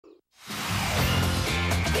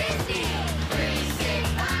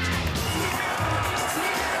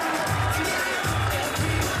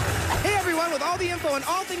with all the info on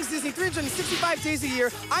all things Disney 365 days a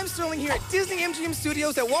year. I'm Sterling here at Disney MGM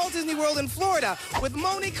Studios at Walt Disney World in Florida with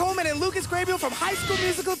Monique, Coleman, and Lucas Grabeel from High School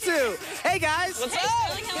Musical 2. Hey, guys. What's up?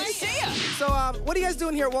 Sterling, how are you? See ya. So, what are you guys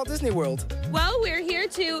doing here at Walt Disney World? Well, we're here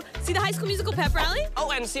to see the High School Musical pep rally.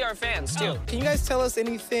 Oh, and see our fans, too. Can you guys tell us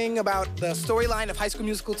anything about the storyline of High School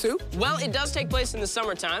Musical 2? Well, it does take place in the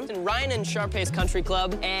summertime in Ryan and Sharpay's Country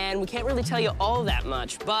Club, and we can't really tell you all that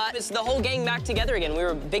much, but it's the whole gang back together again. We were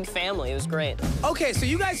a big family. It was great. Okay, so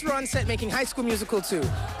you guys were on set making High School Musical 2.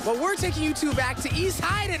 Well, we're taking you two back to East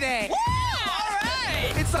High today. Woo! All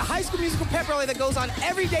right! It's the High School Musical pep rally that goes on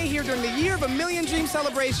every day here during the Year of a Million Dreams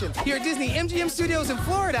celebration here at Disney MGM Studios in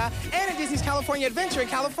Florida and at Disney's California Adventure in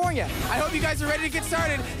California. I hope you guys are ready to get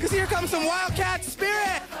started, because here comes some Wildcat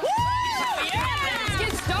spirit. Woo! Yeah! Let's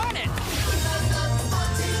get started.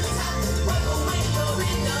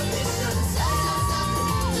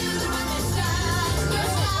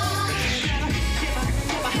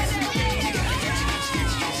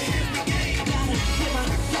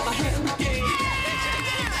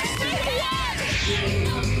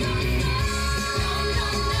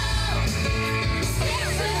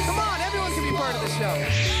 Come on, everyone can be part of the show.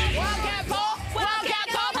 Wildcat Paul! Wildcat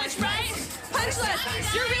Paul! Punch right! Punch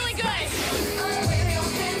left. You're really good.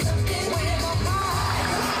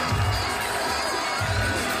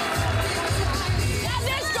 Now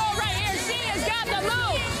this girl right here, she has got the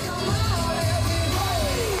move!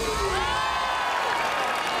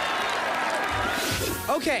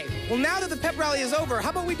 Okay, well, now that the pep rally is over, how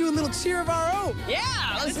about we do a little cheer of our own? Yeah,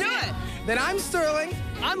 let's do it. Then I'm Sterling.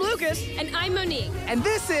 I'm Lucas. And I'm Monique. And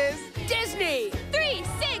this is Disney!